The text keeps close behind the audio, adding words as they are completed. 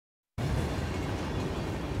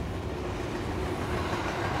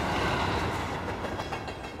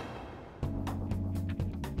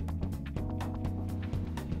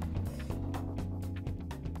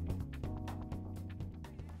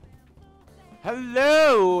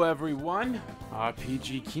Hello everyone,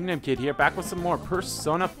 RPG Kingdom Kid here, back with some more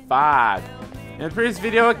Persona 5. In the previous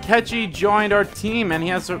video, Akechi joined our team and he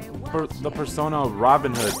has the persona of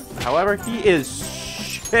Robin Hood. However, he is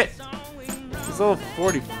shit. He's level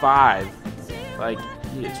 45. Like,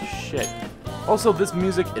 he is shit. Also, this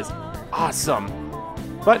music is awesome.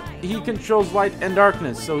 But he controls light and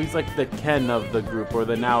darkness, so he's like the Ken of the group, or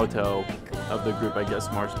the Naoto of the group, I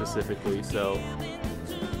guess, more specifically, so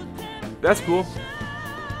that's cool.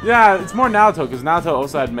 Yeah, it's more Naoto, because Naoto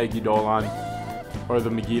also had Megiddo or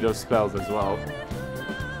the Megiddo spells as well.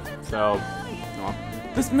 So,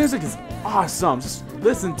 this music is awesome. Just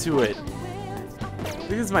listen to it. I think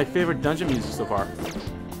this is my favorite dungeon music so far.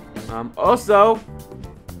 Also,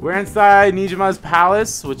 we're inside Nijima's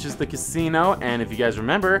palace, which is the casino, and if you guys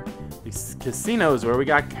remember, the casino is where we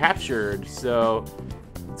got captured. So,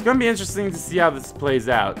 it's going to be interesting to see how this plays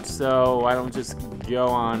out. So, why don't we just go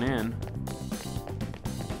on in?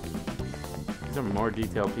 These are more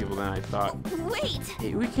detailed people than I thought. Wait!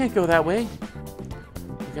 Hey, we can't go that way.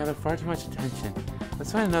 We gather far too much attention.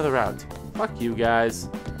 Let's find another route. Fuck you guys.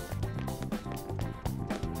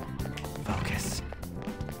 Focus.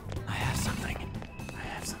 I have something. I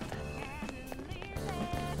have something.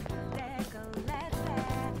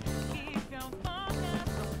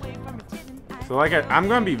 So like I'm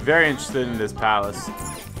gonna be very interested in this palace. I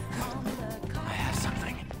have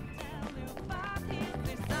something.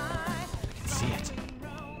 I can see it.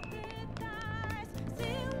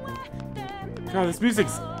 God, this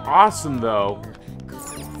music's awesome though.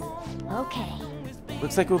 Okay.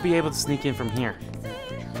 Looks like we'll be able to sneak in from here.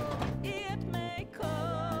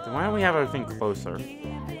 Then why don't we have everything closer?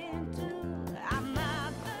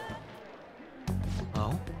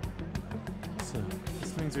 Oh? So,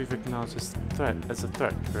 this means we've acknowledged this threat as a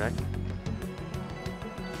threat, correct?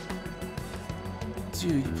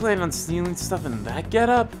 Dude, you plan on stealing stuff in that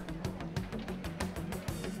getup?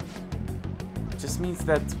 Just means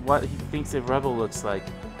that's what he thinks a rebel looks like.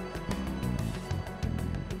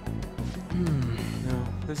 No,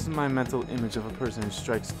 this is my mental image of a person who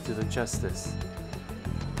strikes to the justice.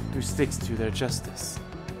 Who sticks to their justice.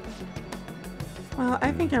 Well,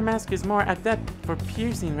 I think your mask is more adept for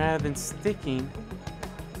piercing rather than sticking.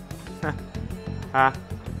 Ha.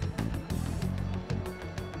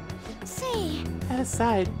 Say, That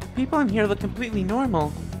aside, people in here look completely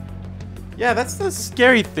normal. Yeah, that's the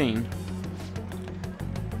scary thing.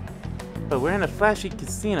 But we're in a flashy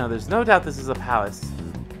casino. There's no doubt this is a palace.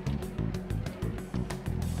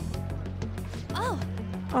 oh,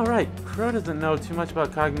 Alright, Crow doesn't know too much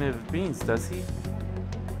about cognitive beings, does he?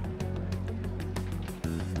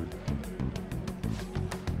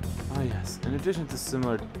 Oh yes, in addition to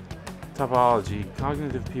similar topology,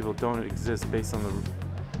 cognitive people exist based on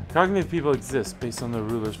the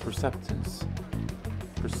ruler's perceptions.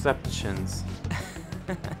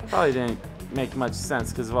 Probably didn't make much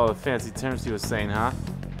sense because of all the fancy terms he was saying, huh?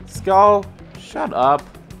 Skull, shut up.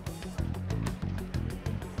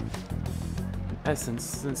 In essence,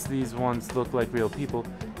 since these ones look like real people,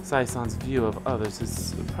 Sai-san's view of others is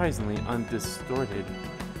surprisingly undistorted.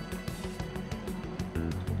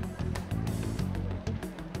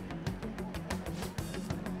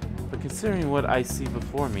 But considering what I see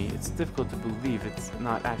before me, it's difficult to believe it's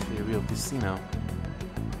not actually a real casino.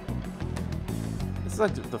 This is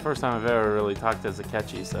like the first time I've ever really talked as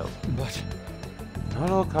Akechi, so. But Not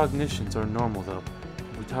all cognitions are normal though.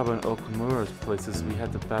 Futaba and Okumura's places, we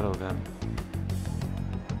had to battle them.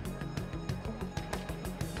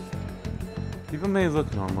 People may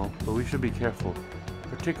look normal, but we should be careful,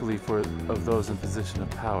 particularly of those in position of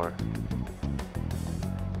power.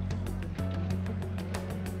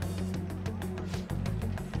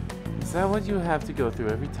 Is that what you have to go through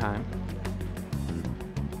every time?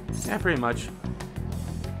 Yeah, pretty much.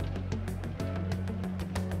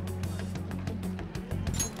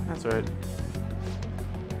 That's right.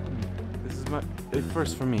 This is a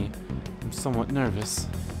first for me. I'm somewhat nervous.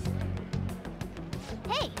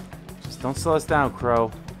 hey, Just don't slow us down,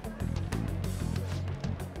 Crow.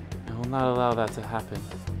 I will not allow that to happen.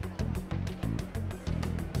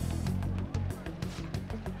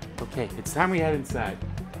 Okay, it's time we head inside.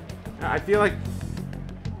 I feel like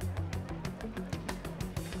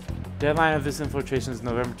deadline of this infiltration is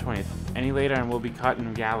November 20th. Any later and we'll be caught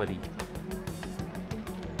in reality.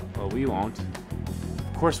 Well, we won't.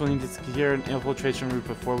 Of course, we'll need to secure an infiltration route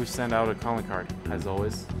before we send out a calling card, as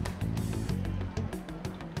always.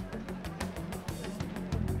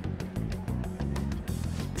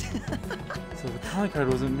 So the calling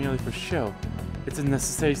card wasn't merely for show. It's a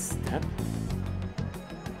necessary step.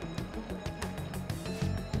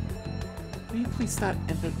 please stop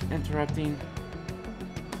interrupting?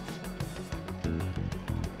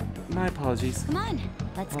 My apologies. Come on,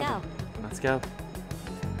 let's go. Let's go.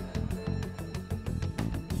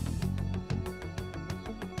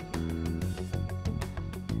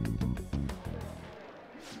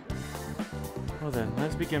 Well then,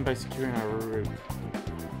 let's begin by securing our route.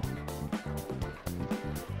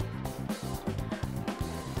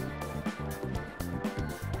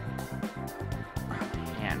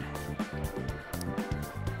 Man.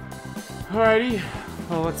 Alrighty,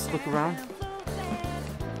 well let's look around.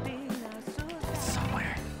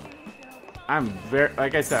 Somewhere.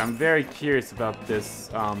 Like I said, I'm very curious about this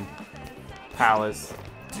palace.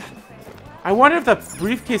 I wonder if the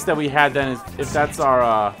briefcase that we had then is if that's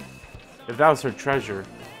our if that was her treasure.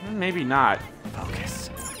 Maybe not. Focus.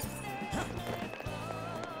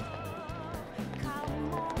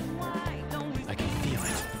 I can feel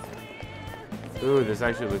it. Ooh, this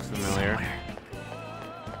actually looks familiar. Somewhere.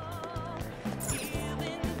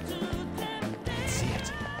 I can see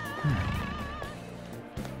it.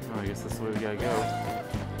 Oh, I guess that's the way we gotta go.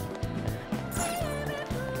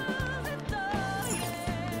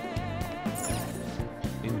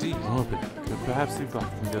 Indeed, open. Could perhaps be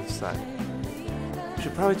blocked from the other side. We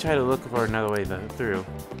should probably try to look for another way through.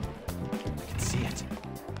 I can see it.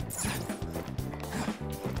 It's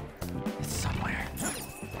somewhere.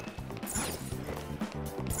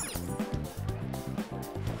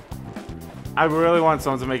 I really want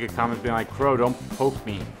someone to make a comment being like, Crow, don't poke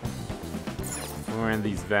me. When we're in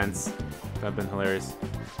these vents. That would have been hilarious.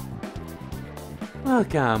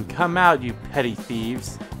 Welcome. Come out, you petty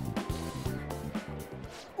thieves.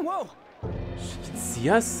 Whoa! She can see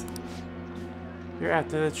us? You're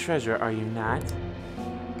after the treasure, are you not?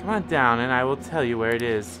 Come on down and I will tell you where it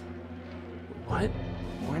is. What?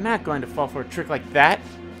 We're not going to fall for a trick like that.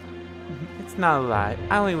 It's not a lie.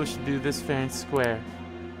 I only wish to do this fair and square.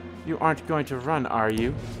 You aren't going to run, are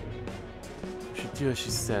you? We should do as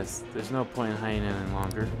she says. There's no point in hiding any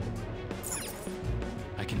longer.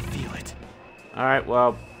 I can feel it. Alright,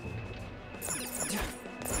 well.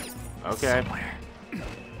 Okay. Somewhere.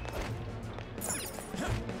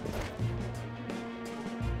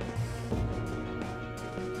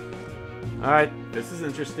 Alright, this is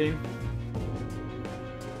interesting.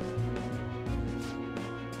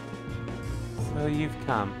 So you've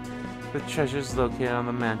come. The treasure's located on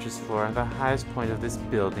the mattress floor on the highest point of this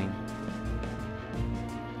building.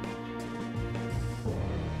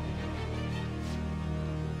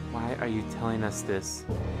 Why are you telling us this?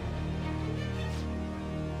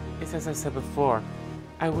 It's as I said before.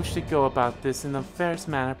 I wish to go about this in the fairest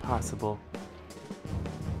manner possible.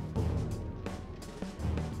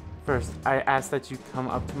 First, I ask that you come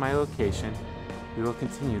up to my location. We will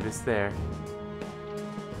continue this there.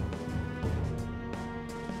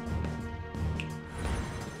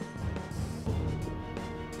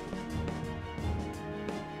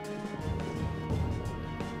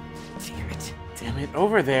 Damn it. Damn it,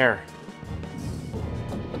 over there!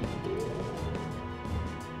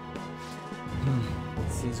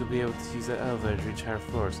 It seems we'll be able to use that elevator to reach higher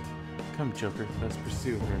floors. Come, Joker, let's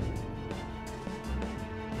pursue her.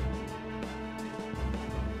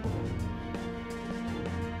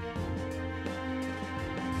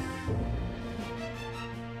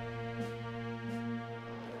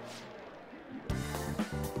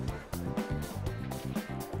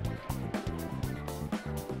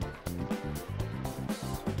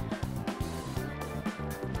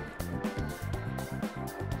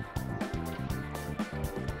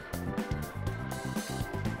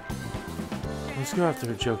 Let's go after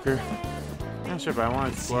her, Joker. Not sure, but I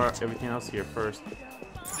want to explore everything else here first.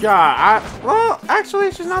 God, well,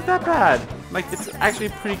 actually, she's not that bad. Like, it's actually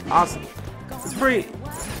pretty awesome. It's a pretty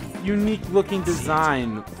unique looking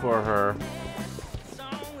design for her.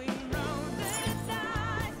 I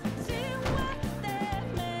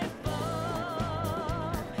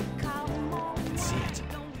can see it.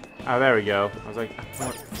 Oh, there we go. I was like,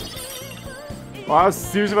 well, I was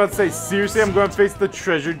seriously about to say, seriously, I'm going to face the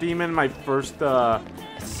treasure demon in my first,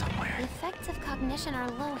 It's somewhere. The effects of cognition are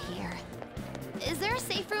low here. Is there a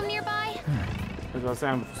safe room nearby? I was about to say,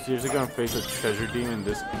 I'm seriously going to face a treasure demon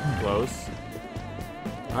this close.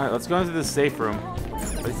 Alright, let's go into the safe room.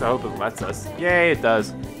 At least I hope it lets us. Yay, it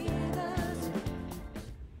does.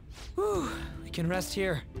 Whew. We can rest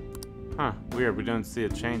here. Huh, weird. We don't see a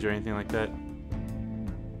change or anything like that.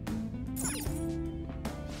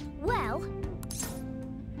 Well,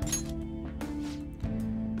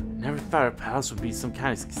 Never thought our palace would be some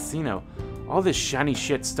kind of casino. All this shiny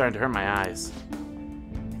shit's starting to hurt my eyes.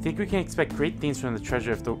 I think we can expect great things from the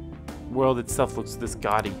treasure if the world itself looks this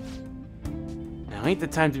gaudy. Now Now ain't the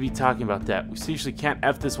time to be talking about that. We seriously can't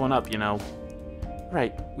F this one up, you know.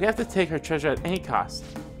 Right, we have to take her treasure at any cost.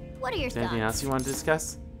 What are your Is there anything thoughts? else you want to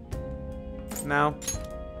discuss? No?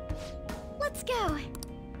 Let's go.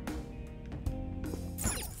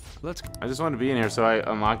 Let's I just wanted to be in here, so I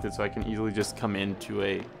unlocked it so I can easily just come into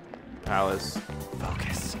a palace.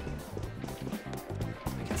 focus.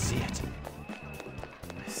 I can see it.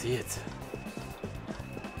 I see it.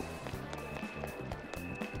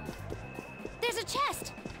 There's a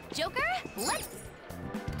chest. Joker, let's.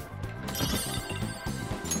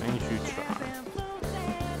 Thank you, try.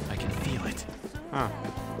 I can feel it. Huh.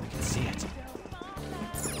 I can see it.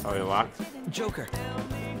 Oh, you locked? Joker.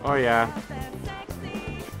 Oh, yeah.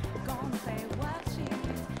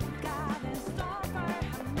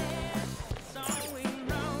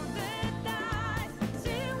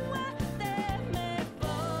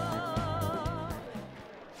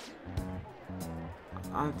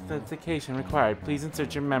 Authentication required. Please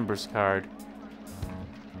insert your member's card.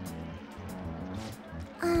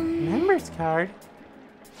 Member's card?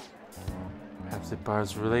 Perhaps it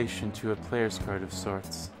bars relation to a player's card of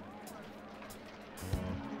sorts.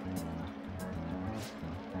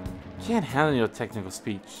 Can't handle your technical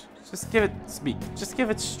speech. Just give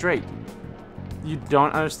it straight. You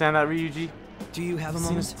don't understand that, Ryuji? Do you have a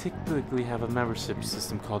Seems moment? typically have a membership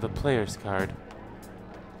system called a player's card.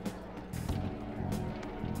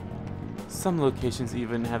 Some locations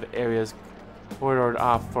even have areas ordered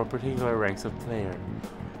off for particular ranks of player.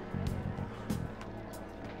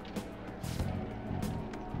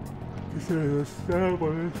 Considering the setup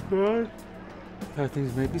on this card,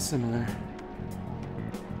 things may be similar.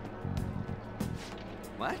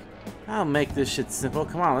 What? I'll make this shit simple.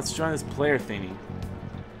 Come on, let's join this player thingy.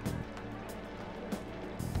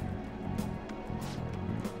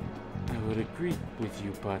 I would agree with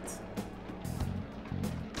you, but...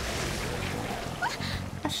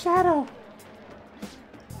 A shadow!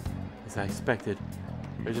 As I expected,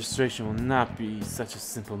 registration will not be such a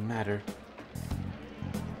simple matter.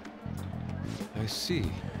 I see.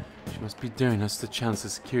 She must be daring us to challenge the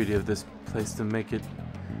security of this place to make it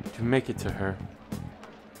to her.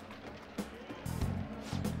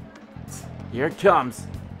 Here it comes!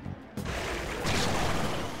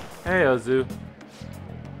 Hey, Ozu.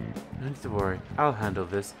 No need to worry, I'll handle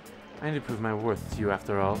this. I need to prove my worth to you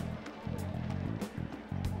after all.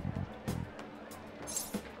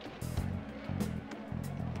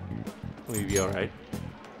 Will you be alright?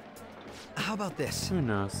 How about this? Who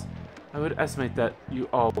knows? I would estimate that you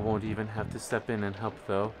all won't even have to step in and help,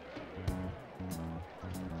 though.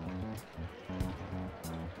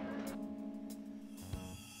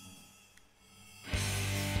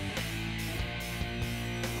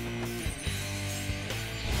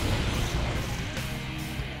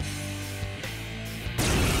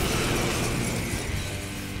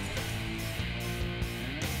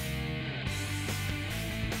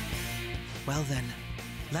 Well then,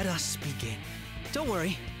 let us begin. Don't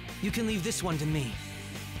worry, you can leave this one to me.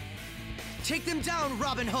 Take them down,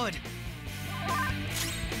 Robin Hood!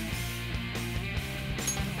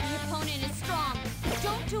 The opponent is strong.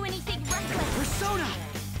 Don't do anything reckless. Persona!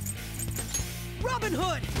 Robin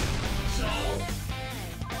Hood!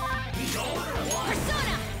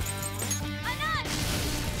 Persona!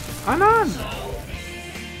 Anan! Anan!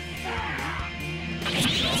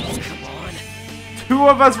 Come on. Two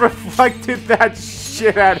of us reflected that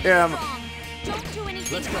shit at him! Don't do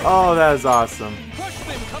anything. Oh, that is awesome.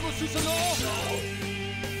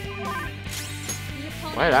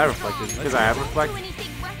 Why did I reflect it? Because I have reflect?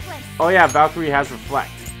 Oh yeah, Valkyrie has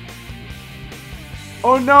reflect.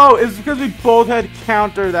 Oh no, it's because we both had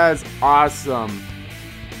counter. That is awesome.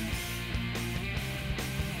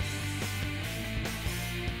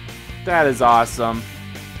 That is awesome.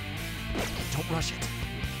 Don't rush it.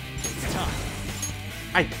 It's time.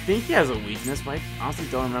 I think he has a weakness, but I honestly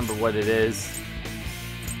don't remember what it is.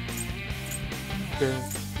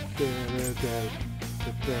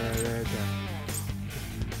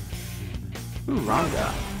 Ooh,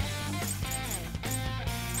 Ranga.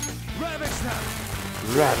 Ravage them!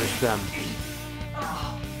 Ravish them.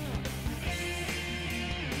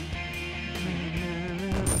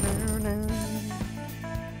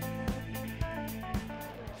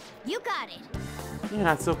 You got it. You're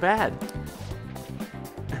not so bad.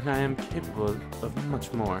 And I am capable of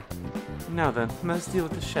much more. Now then, let's deal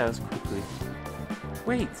with the shadows quickly.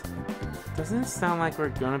 Wait! Doesn't it sound like we're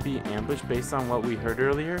gonna be ambushed based on what we heard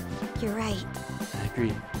earlier? You're right. I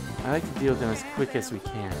agree. I like to deal with them as quick as we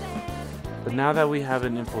can. But now that we have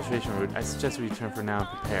an infiltration route, I suggest we return for now and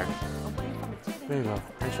prepare. Very well.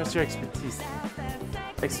 I trust your expertise,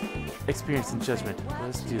 experience and judgment. Let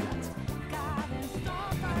us do that.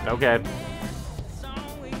 Okay.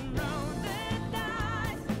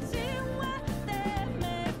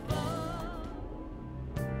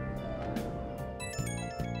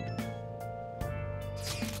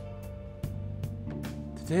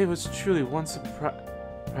 Today was truly one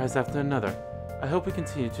surprise after another. I hope we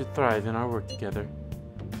continue to thrive in our work together.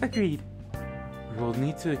 Agreed. We will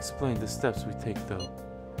need to explain the steps we take, though.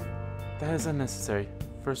 That is unnecessary.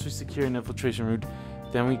 First we secure an infiltration route,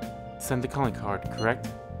 then we send the calling card, correct?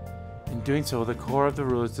 In doing so, the core of the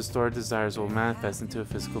ruler's distorted desires will manifest into a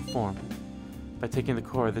physical form. By taking the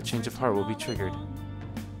core, the change of heart will be triggered.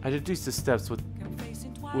 I deduce the steps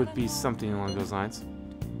would be something along those lines.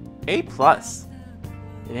 A+.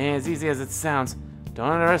 It ain't as easy as it sounds. Don't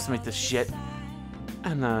underestimate this shit.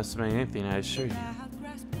 I'm not underestimating anything, I assure you.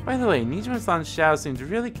 By the way, Nijima's Shadow seems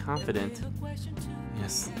really confident.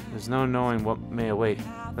 Yes, there's no knowing what may await.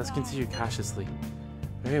 Let's continue cautiously.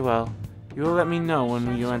 Very well. You will let me know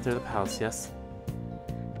when you enter the palace, yes?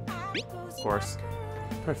 Of course.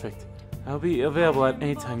 Perfect. I'll be available at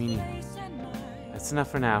any time you need me. That's enough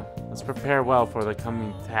for now. Let's prepare well for the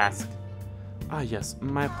coming task. Ah yes,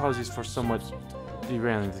 my apologies for somewhat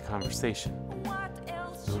derailing the conversation.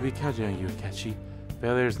 We'll be counting on you, Akechi.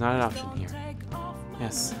 Failure is not an option here.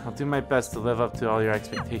 Yes, I'll do my best to live up to all your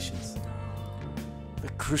expectations. The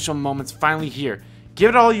crucial moment's finally here. Give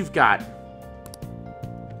it all you've got.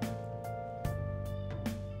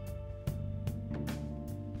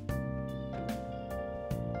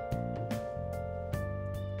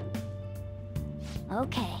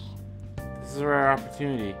 Okay. This is a rare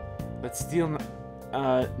opportunity. Let's steal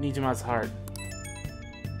Nijima's heart.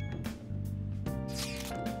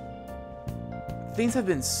 Things have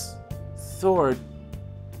been soared.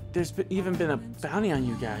 There's even been a bounty on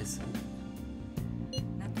you guys.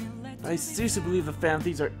 I seriously believe the Phantom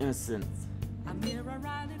Thieves are innocent.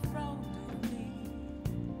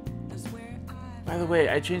 By the way,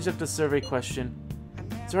 I changed up the survey question.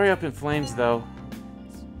 It's already up in flames, though.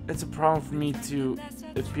 It's a problem for me, too,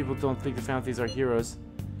 if people don't think the Phantom Thieves are heroes.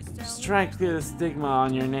 Just try and clear the stigma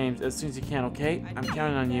on your names as soon as you can, okay? I'm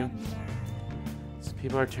counting on you. So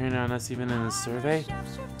people are turning on us even in the survey?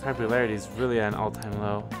 Popularity is really at an all-time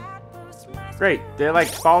low. Great, did it, like,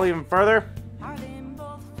 fall even further?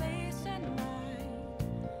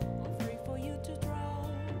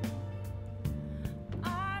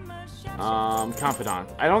 Confidant.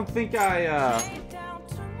 I don't think I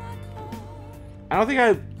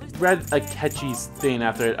read Akechi's thing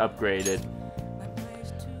after it upgraded.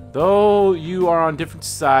 Though you are on different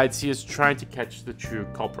sides, he is trying to catch the true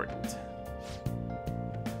culprit.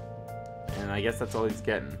 And I guess that's all he's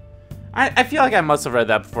getting. I feel like I must have read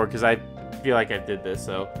that before, because I feel like I did this,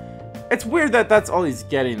 so... It's weird that that's all he's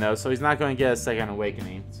getting, though, so he's not going to get a second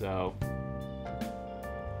awakening, so...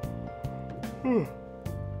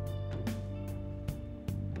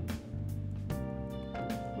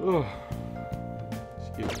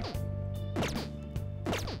 Excuse me.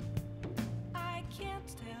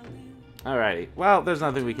 Alrighty. Well, there's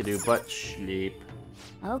nothing we can do but sleep.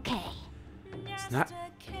 Okay. It's not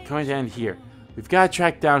going to end here. We've got to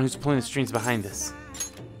track down who's pulling the strings behind this.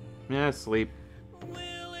 Yeah, sleep.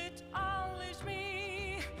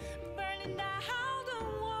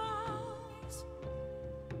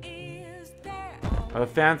 Are the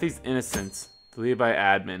Phantom Thieves innocent? Deleted by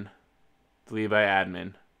admin. Deleted by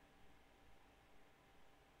admin.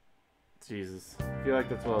 Jesus. I feel like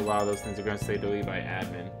that's what a lot of those things are going to say, deleted by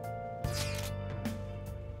admin.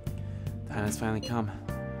 Time has finally come.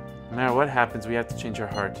 No matter what happens, we have to change our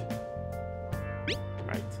heart.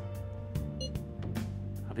 Right.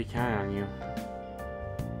 I'll be counting on you.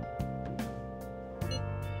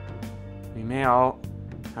 We may all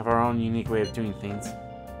have our own unique way of doing things,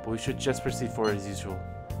 but we should just proceed forward as usual.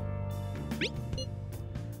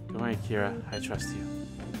 Don't worry, Akira. I trust you.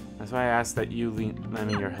 That's why I asked that you lend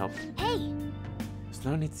me your help. Hey! There's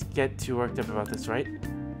no need to get too worked up about this, right?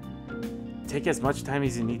 Take as much time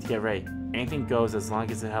as you need to get ready. Anything goes as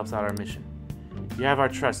long as it helps out our mission. You have our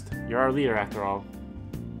trust. You're our leader, after all.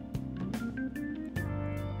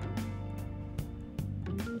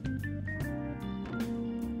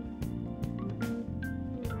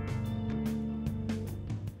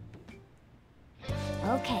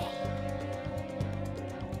 Okay.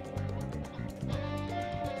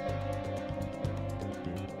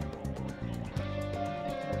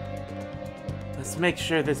 Let's make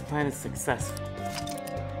sure this plan is successful.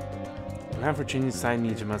 The plan for changing side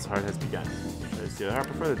Nijima's heart has begun. Should I steal the heart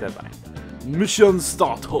before the deadline? Mission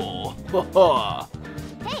start!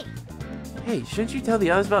 Hey! Hey, shouldn't you tell the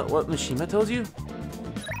others about what Mishima told you?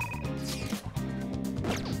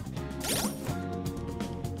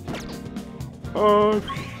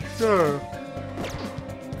 Sure.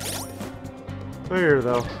 Here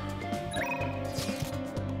though.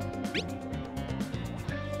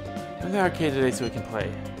 I'm in the arcade today so we can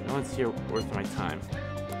play. No one's here worth my time.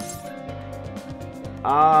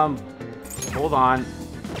 Hold on.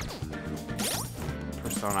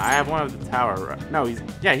 Persona. I have one of the tower. Right? No,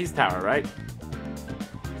 he's tower, right?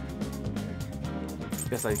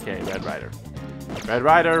 Yes, okay. Red Rider. Red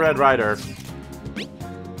Rider. Red Rider.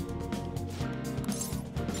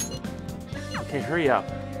 Okay, hurry up.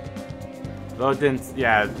 Though it didn't.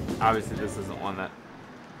 Yeah, obviously this isn't one that.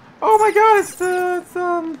 Oh my God!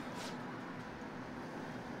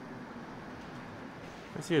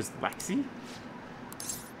 This here's Lexi.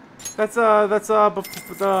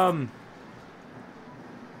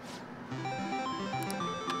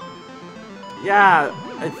 Yeah,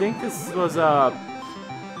 I think this was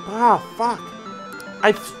fuck.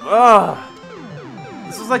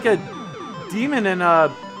 This was like a demon in a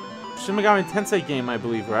Shin Megami Tensei game, I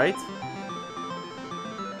believe, right?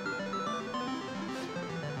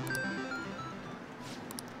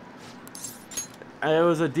 It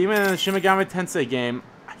was a demon in a Shin Megami Tensei game.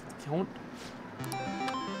 I don't.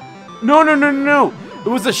 No! It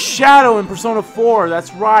was a shadow in Persona 4.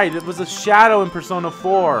 That's right. It was a shadow in Persona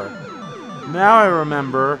 4. Now I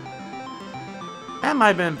remember. That might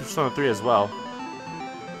have been in Persona 3 as well.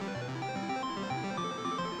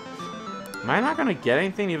 Am I not gonna get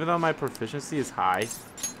anything even though my proficiency is high?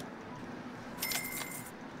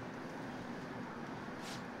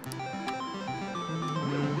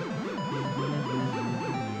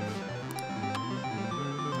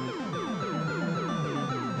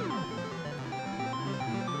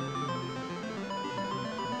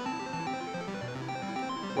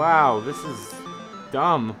 Wow, this is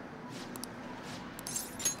dumb.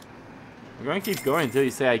 I'm going to keep going until you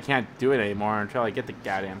say I can't do it anymore until I get the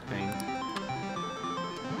goddamn thing.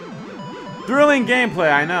 Thrilling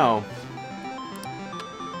gameplay, I know.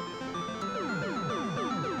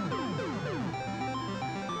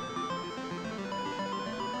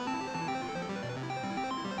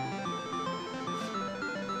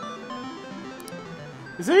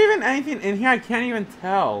 Is there even anything in here? I can't even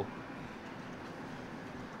tell.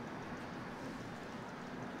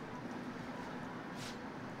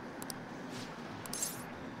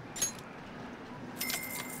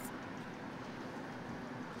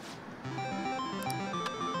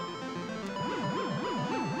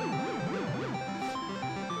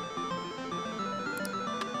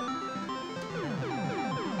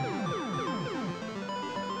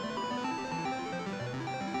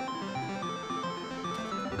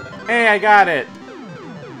 Hey, I got it!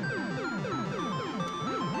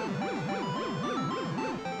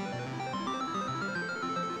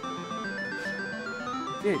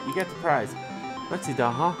 Dude, you get the prize. Lexi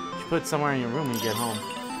doll, huh? You should put it somewhere in your room when you get home.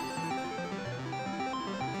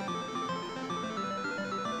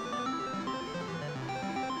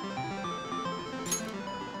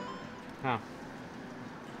 Huh.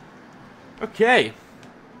 Okay.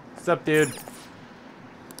 What's up, dude?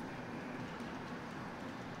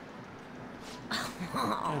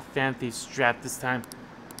 Phantom Thieves strap this time.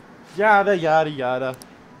 Yada yada yada.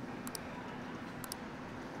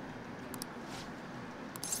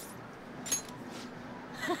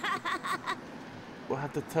 We'll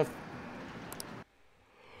have to tough.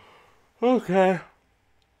 Okay.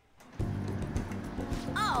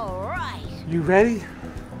 All right. You ready?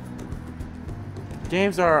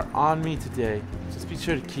 Games are on me today. Just be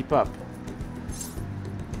sure to keep up.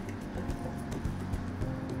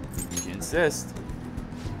 If you insist.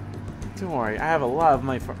 Don't worry, I have a lot of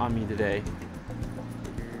money on me today.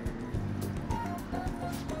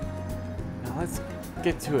 Now let's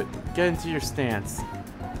get to it. Get into your stance.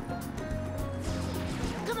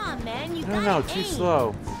 Come on, man, you got No, too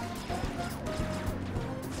slow.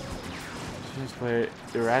 Just play it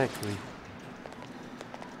erratically.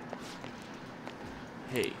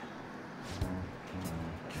 Hey.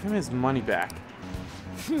 Give him his money back.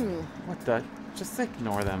 What the? Just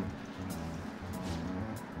ignore them.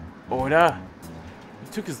 Oda!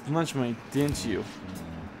 You took his lunch money, didn't you?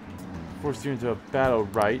 Forced you into a battle,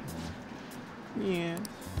 right? Yeah.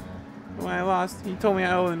 When I lost, he told me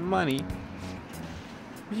I owed him money.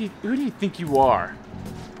 Who do you think you are?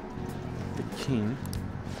 The king?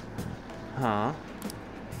 Huh?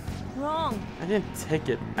 Wrong. I didn't take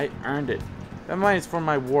it. I earned it. That money is for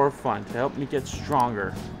my war fund to help me get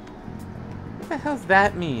stronger. What the hell does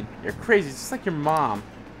that mean? You're crazy. It's just like your mom.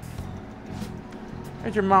 I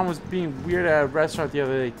heard your mom was being weird at a restaurant the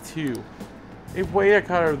other day, too. A waiter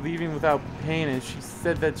caught her leaving without paying and she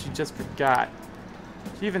said that she just forgot.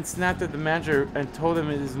 She even snapped at the manager and told him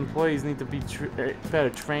his employees need to be better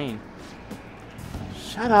trained.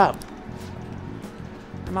 Shut up.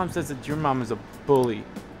 Your mom says that your mom is a bully.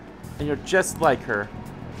 And you're just like her.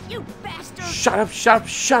 You bastard! Shut up, shut up,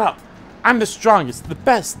 shut up! I'm the strongest, the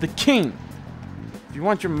best, the king! If you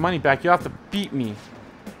want your money back, you have to beat me.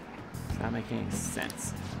 It's not making any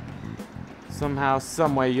sense. Somehow,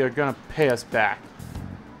 someway, you're gonna pay us back.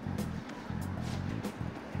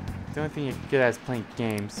 The only thing you're good at is playing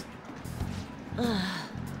games.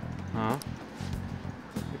 Huh?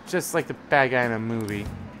 You're just like the bad guy in a movie.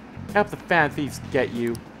 Help the Phantom Thieves get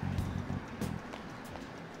you.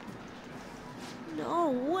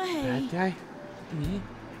 No way. Bad guy? Me?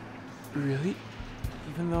 Really?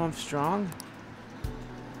 Even though I'm strong?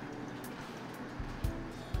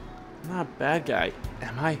 I'm not a bad guy,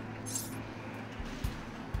 am I?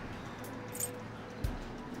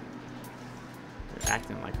 You're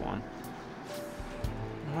acting like one.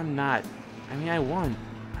 No, I'm not. I mean, I won.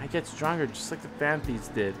 I get stronger just like the Phantom Thieves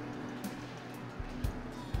did.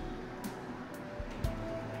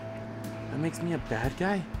 That makes me a bad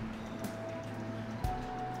guy?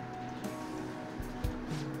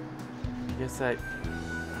 I guess I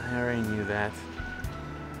already knew that.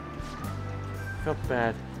 I felt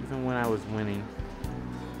bad, even when I was winning.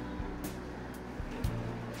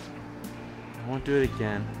 I won't do it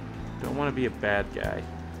again. Don't want to be a bad guy.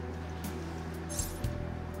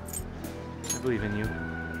 I believe in you.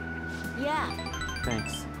 Yeah.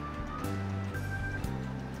 Thanks.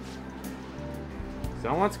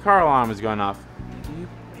 Someone's car alarm is going off. Do you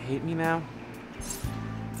hate me now?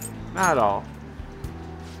 Not at all.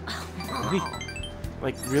 Really?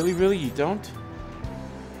 Like, really, you don't?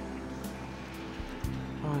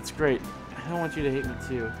 Oh, that's great. I don't want you to hate me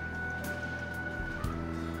too.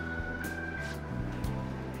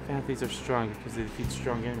 Phantom Thieves are strong because they defeat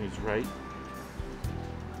strong enemies, right?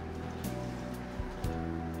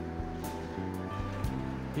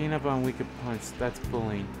 Beating up on weak opponents, that's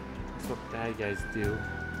bullying. That's what bad guys do.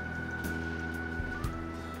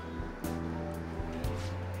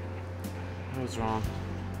 I was wrong.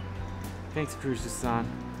 Thanks, Cruiser-san.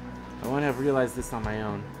 I wouldn't have realized this on my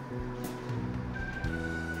own.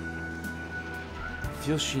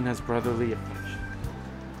 Feel Sheena's brotherly affection.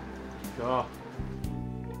 Go.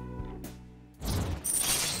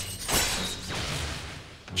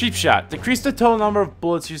 Cheap shot. Decrease the total number of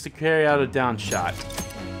bullets used to carry out a down shot.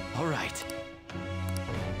 All right.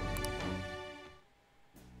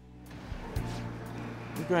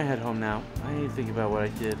 I'm going to head home now. I need to think about what I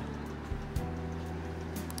did.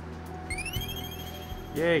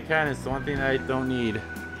 Yay, kindness, the one thing that I don't need.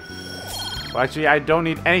 Well, actually, I don't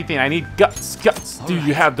need anything. I need guts. Do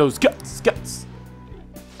you have those guts?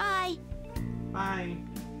 Bye. Bye.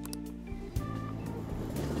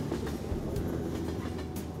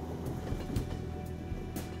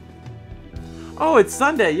 Oh, it's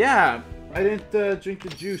Sunday, yeah. I didn't drink the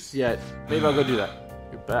juice yet. Maybe I'll go do that.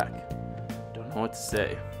 You're back. Don't know what to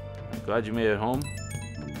say. I'm glad you made it home.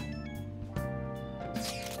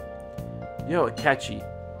 Yo, Akechi.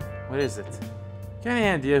 What is it? Got any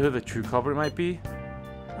idea who the true culprit might be?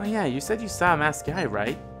 Oh yeah, you said you saw a masked guy,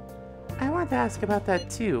 right? I wanted to ask about that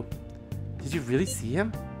too. Did you really see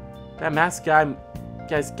him? That masked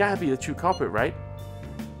guy's gotta be the true culprit, right?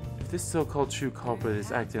 If this so-called true culprit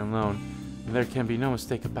is acting alone, then there can be no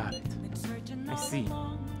mistake about it. I see.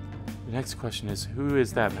 The next question is, who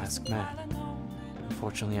is that masked man?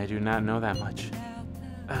 Unfortunately, I do not know that much.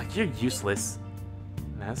 You're useless.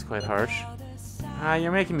 That's quite harsh.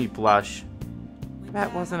 You're making me blush.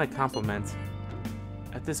 That wasn't a compliment.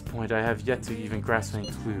 At this point, I have yet to even grasp any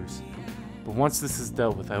clues. But once this is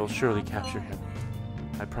dealt with, I will surely capture him.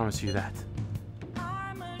 I promise you that.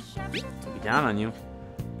 Be down on you.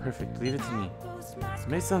 Perfect, leave it to me. It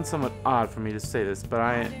may sound somewhat odd for me to say this, but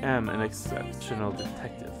I am an exceptional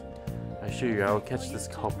detective. I assure you, I will catch this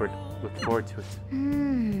culprit. Look forward to it.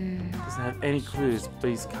 Doesn't have any clues, but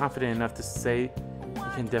he's confident enough to say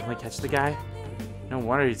he can definitely catch the guy. No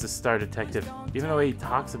wonder he's a star detective. Even the way he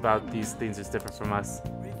talks about these things is different from us.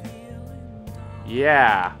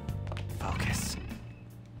 Yeah. Focus.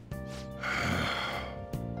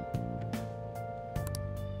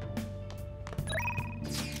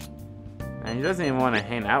 And he doesn't even want to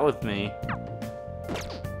hang out with me.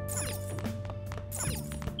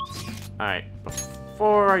 Alright,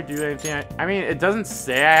 before I do anything, I mean, it doesn't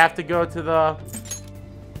say I have to go to the...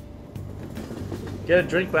 get a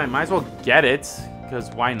drink, but I might as well get it. Because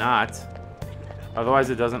why not? Otherwise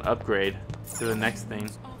it doesn't upgrade to the next thing.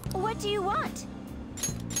 What do you want?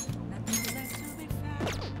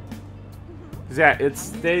 Yeah, it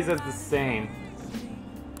stays as the same.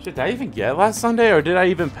 Shit, did I even get last Sunday, or did I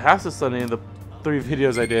even pass the Sunday in the 3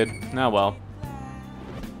 videos I did? Nah, well.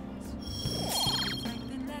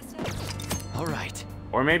 All right.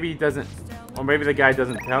 Or maybe he doesn't, or maybe the guy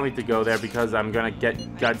doesn't tell me to go there because I'm gonna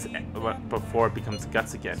get guts before it becomes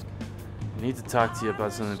guts again. I need to talk to you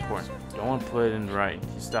about something important. Don't want to put it in writing.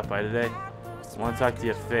 Can you stop by today? I want to talk to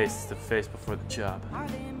you face to face before the job.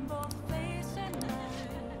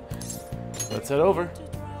 Let's head over.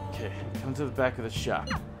 Okay, come to the back of the shop.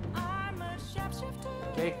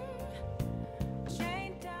 Okay.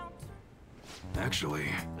 Actually,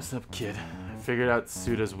 What's up, kid? I figured out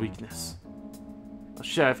Suda's weakness. Oh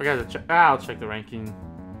shit, I forgot to check. I'll check the ranking.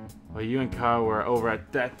 While you and Kyle were over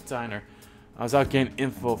at that diner, I was out getting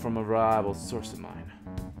info from a reliable source of mine.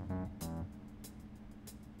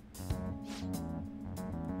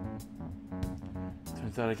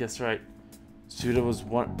 Turns out I guessed right. Suda was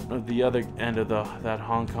one of the other end of that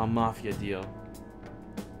Hong Kong mafia deal.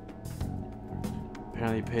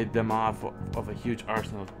 Apparently paid them off of a huge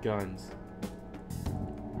arsenal of guns.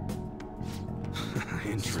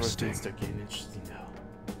 interesting. Things start getting interesting now.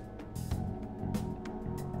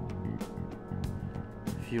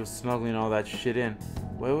 If he was smuggling all that shit in,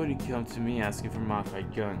 why would he come to me asking for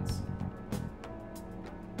modified guns?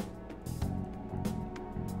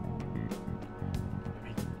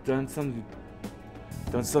 Have you done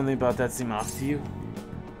something about that seem off to you?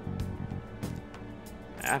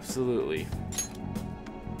 Absolutely.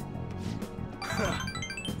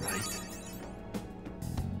 Right.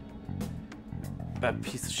 That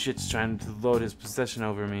piece of shit's trying to load his possession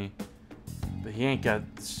over me. But he ain't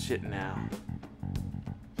got the shit now.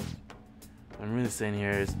 What I'm really saying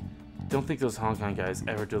here is, don't think those Hong Kong guys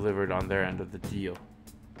ever delivered on their end of the deal.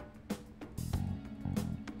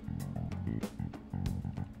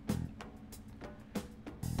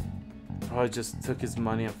 Probably just took his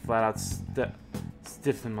money and flat out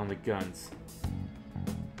stiffed him on the guns.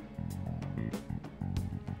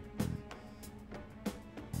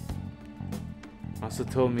 Also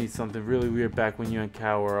told me something really weird back when you and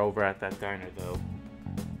Cal were over at that diner, though.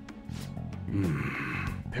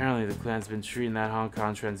 Apparently the clan's been treating that Hong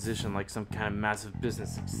Kong transition like some kind of massive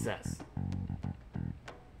business success.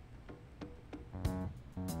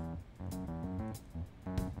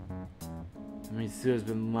 I mean, Suda's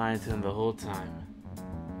been lying to him the whole time.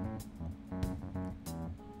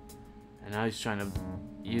 And now he's trying to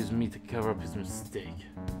use me to cover up his mistake.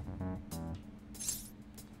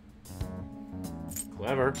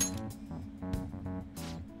 Clever.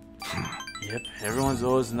 Yep, everyone's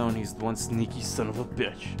always known he's the one sneaky son of a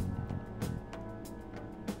bitch.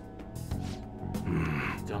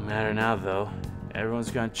 Don't matter now, though. Everyone's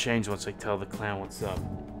gonna change once I tell the clan what's up.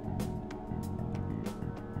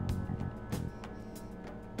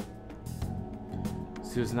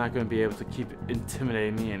 Sue's not gonna be able to keep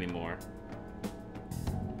intimidating me anymore.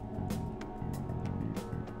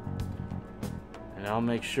 And I'll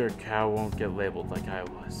make sure Cal won't get labeled like I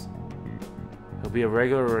was. He'll be a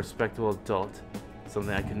regular, respectable adult,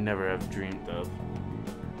 something I could never have dreamed of.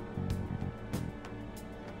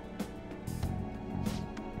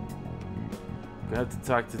 Gonna have to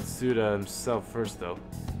talk to Tsuda himself first, though.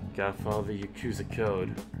 Gotta follow the Yakuza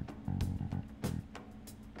code.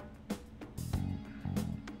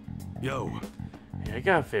 Yo. Hey, I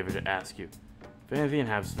got a favor to ask you. If anything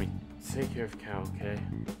happens to me, take care of Cal, okay?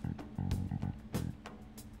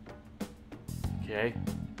 Okay?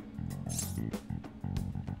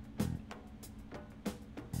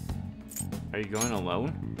 Are you going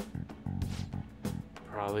alone?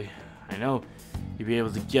 Probably. I know you'd be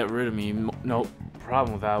able to get rid of me. No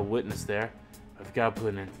problem without a witness there. I've got to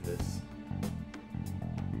put an end to this.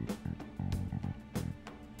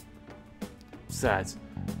 Besides,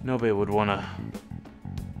 nobody would wanna...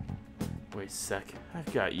 Wait a sec.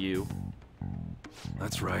 I've got you.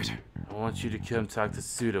 That's right. I want you to come talk to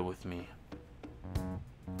Suda with me.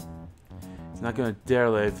 He's not gonna dare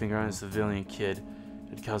lay a finger on a civilian kid.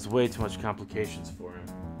 It'd cause way too much complications for him.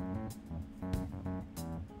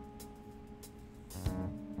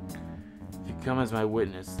 If you come as my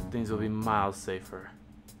witness, things will be miles safer.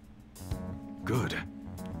 Good.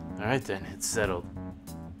 Alright then, it's settled.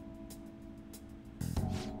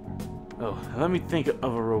 Oh, let me think of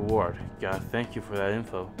a reward. Gotta thank you for that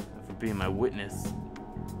info, and for being my witness.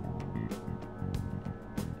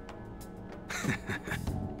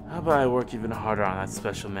 How about I work even harder on that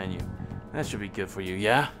special menu? That should be good for you,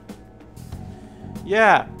 yeah?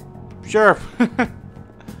 Yeah, sure.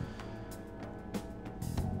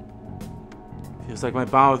 Feels like my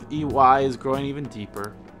bond with EY is growing even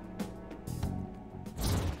deeper.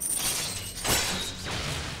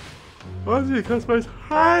 Mostly because my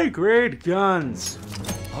high-grade guns.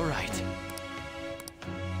 All right.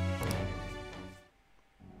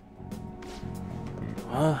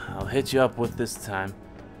 Well, I'll hit you up with this time.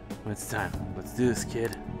 When it's time. Let's do this,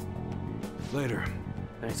 kid. Later.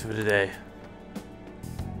 Thanks for today.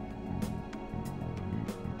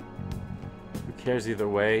 Who cares either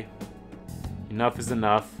way? Enough is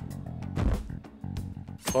enough.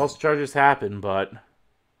 False charges happen, but...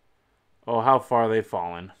 oh, how far they've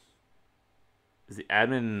fallen. Is the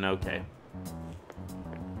admin okay?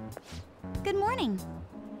 Good morning.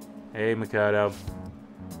 Hey, Makoto.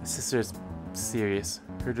 My sister's serious.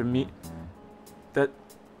 Her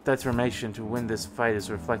determination to win this fight is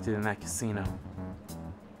reflected in that casino.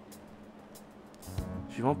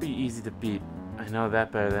 She won't be easy to beat. I know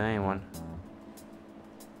that better than anyone.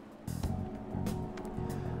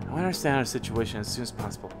 I want to understand her situation as soon as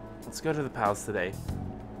possible. Let's go to the palace today.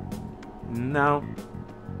 No.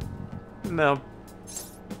 No.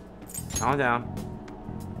 Calm down.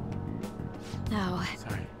 No.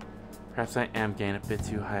 Sorry. Perhaps I am getting a bit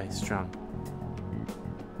too high strung.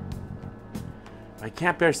 I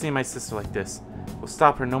can't bear seeing my sister like this. We'll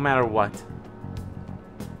stop her no matter what.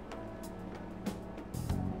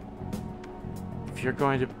 If you're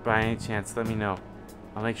going to, by any chance, let me know.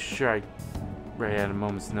 I'll make sure I ready at a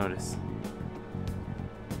moment's notice.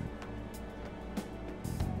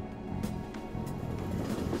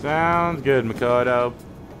 Sounds good, Makoto.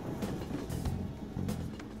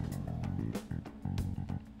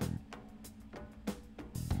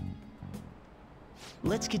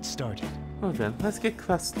 Let's get started. Well then, let's get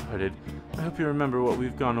class started. I hope you remember what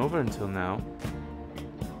we've gone over until now.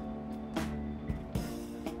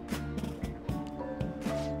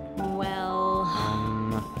 Well...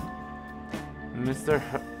 Mr.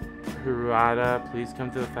 Hirata, please come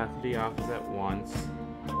to the faculty office at once.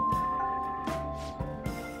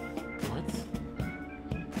 What?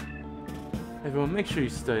 Everyone, make sure you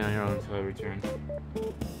study on your own until I return.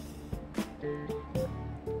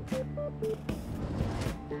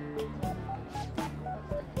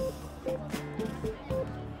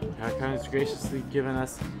 Akira has graciously given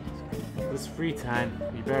us this free time.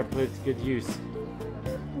 We better put it to good use.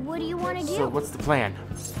 what do you want to do? So what's the plan?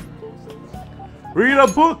 Read a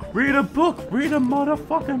book! Read a book! Read a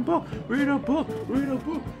motherfucking book! Read a book! Read a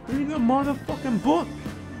book! Read a motherfucking book!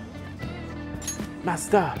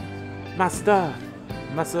 Master! Master!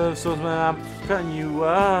 Master of Swordsman, I'm cutting you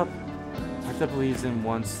up! Art that believes in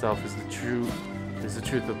oneself is the truth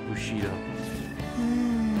of Bushido.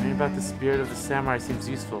 Learning about the spirit of the samurai seems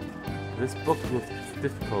useful. This book looks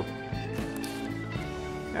difficult.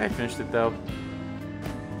 I finished it though.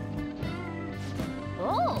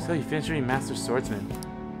 Oh! So you finished reading Master Swordsman.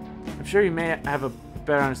 I'm sure you may have a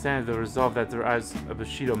better understanding of the resolve that derives of the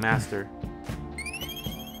Bushido Master.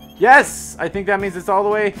 Yes! I think that means it's all the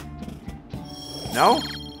way... No?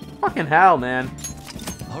 Fucking hell, man.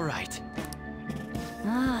 All right.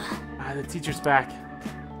 The teacher's back.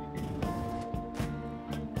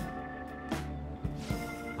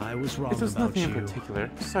 I was wrong This was about nothing you. in particular.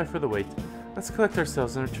 Sorry for the wait. Let's collect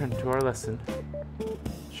ourselves and return to our lesson.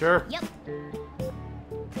 Sure. Yep.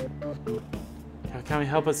 How can we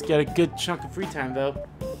help us get a good chunk of free time, though?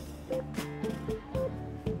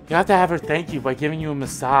 You have to have her thank you by giving you a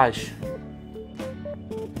massage.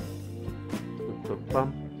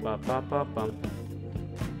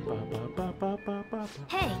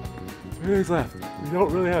 Hey, 3 days left. We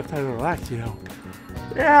don't really have time to relax, you know.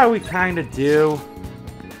 Yeah, we kinda do.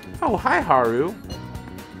 Oh, hi, Haru.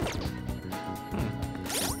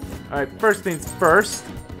 Alright, first things first.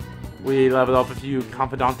 We leveled up a few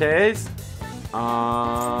confidantes. The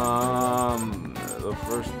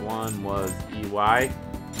first one was EY.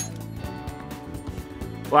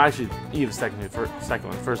 Well, actually, E was second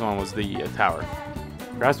one. First one was the tower.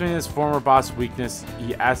 Grasping his former boss' weakness,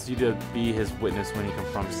 he asks you to be his witness when he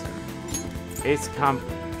confronts him. Ace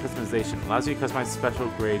customization allows you to customize special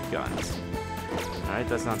grade guns. Alright,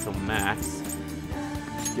 that's not until max.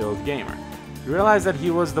 Skilled gamer. You realize that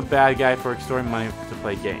he was the bad guy for extorting money to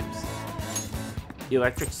play games.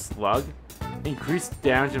 Electric slug. Increased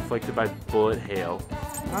damage inflicted by bullet hail.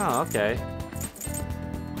 Oh, okay.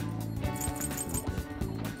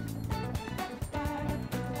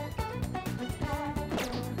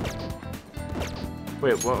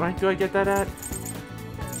 Wait, what rank do I get that at?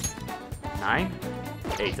 9?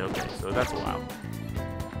 8, okay, so that's a while.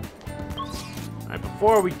 Alright,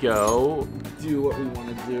 before we go, do what we want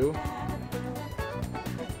to do.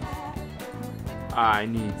 I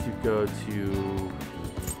need to go to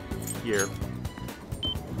here.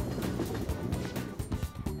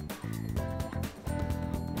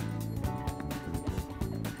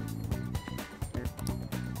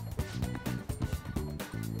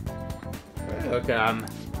 welcome.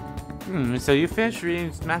 So you finished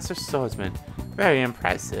reading Master Swordsman. Very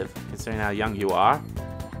impressive, considering how young you are.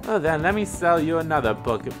 Well then, let me sell you another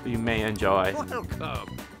book you may enjoy.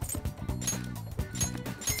 Welcome.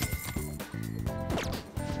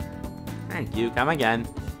 Thank you, come again.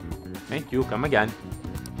 Thank you, come again.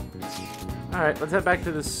 Alright, let's head back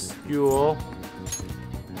to the school.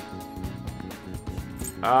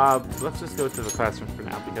 Let's just go to the classroom for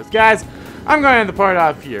now, because, guys, I'm going to end the part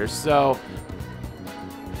off here, so...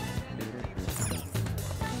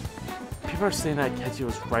 People are saying that Kechi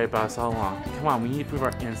was right about us all along. Come on, we need to prove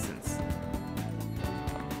our innocence.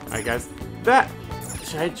 Alright, guys,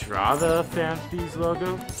 should I draw the Phantom Thieves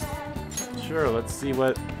logo? Sure, let's see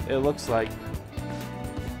what it looks like.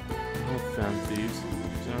 Oh, Phantom Thieves.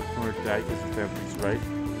 Corner die because the Phantom Thieves, right?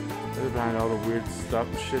 They're behind all the weird stuff,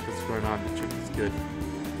 shit that's going on. The chick is good.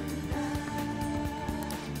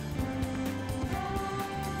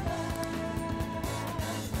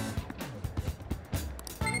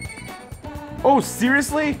 Oh,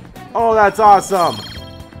 seriously? Oh, that's awesome.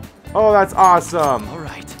 Oh, that's awesome. All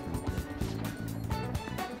right.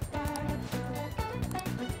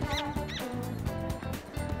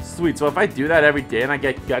 Sweet. So if I do that every day and I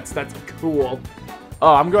get guts, that's cool.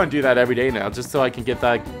 Oh, I'm going to do that every day now, just so I can get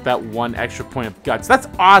that one extra point of guts. That's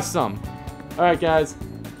awesome. All right, guys.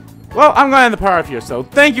 Well, I'm going to end the part off here. So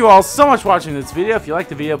thank you all so much for watching this video. If you liked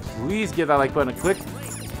the video, please give that like button a click.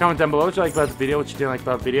 Comment down below what you liked about the video, what you didn't like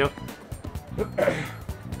about the video.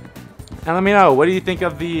 And let me know, what do you think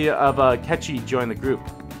of Kechi join the group?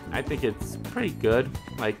 I think it's pretty good.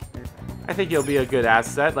 Like, I think he'll be a good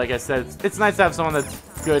asset. Like I said, it's nice to have someone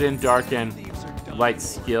that's good in dark and light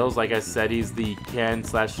skills. Like I said, he's the Ken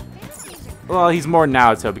 / well, he's more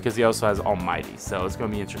Naruto because he also has Almighty, so it's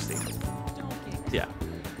going to be interesting. Yeah.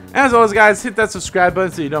 And as always, guys, hit that subscribe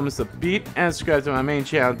button so you don't miss a beat, and subscribe to my main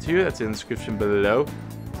channel too. That's in the description below.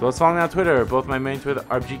 So let's follow me on Twitter. Both my main Twitter,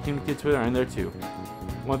 RBG Kingdom Kid Twitter, are in there too.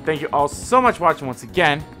 I want to thank you all so much for watching once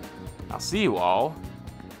again. I'll see you all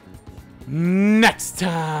next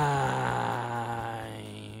time.